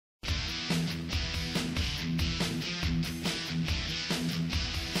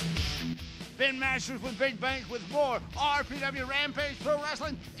Ben Masters with Big Bank with more RPW Rampage Pro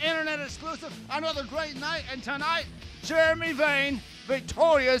Wrestling Internet Exclusive. Another great night, and tonight, Jeremy Vane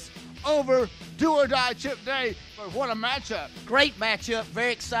victorious over Do or Die Chip Day. But what a matchup. Great matchup,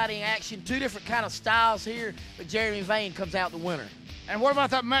 very exciting action. Two different kind of styles here, but Jeremy Vane comes out the winner. And what about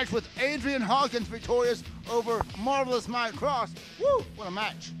that match with Adrian Hawkins victorious over Marvelous Mike Cross? Woo, what a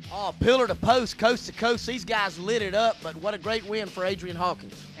match. Oh, pillar to post, coast to coast. These guys lit it up, but what a great win for Adrian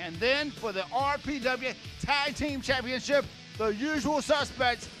Hawkins. And then for the RPW Tag Team Championship, the usual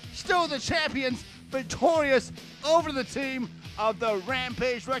suspects, still the champions, victorious over the team of the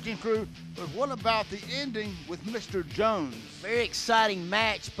Rampage Wrecking Crew. But what about the ending with Mr. Jones? Very exciting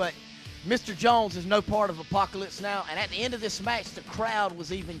match, but Mr. Jones is no part of Apocalypse now, and at the end of this match, the crowd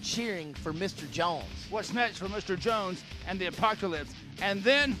was even cheering for Mr. Jones. What's next for Mr. Jones and the Apocalypse? And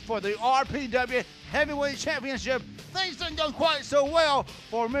then for the RPW Heavyweight Championship, things didn't go quite so well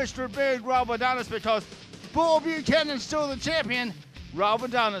for Mr. Big Rob Adonis because Bull Buchanan's still the champion. Rob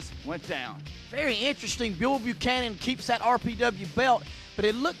Adonis went down. Very interesting. Bull Buchanan keeps that RPW belt, but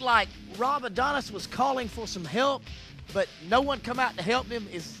it looked like Rob Adonis was calling for some help, but no one come out to help him.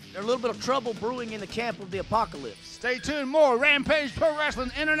 Is there a little bit of trouble brewing in the camp of the Apocalypse? Stay tuned, more Rampage Pro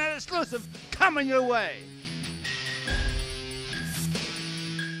Wrestling Internet Exclusive coming your way.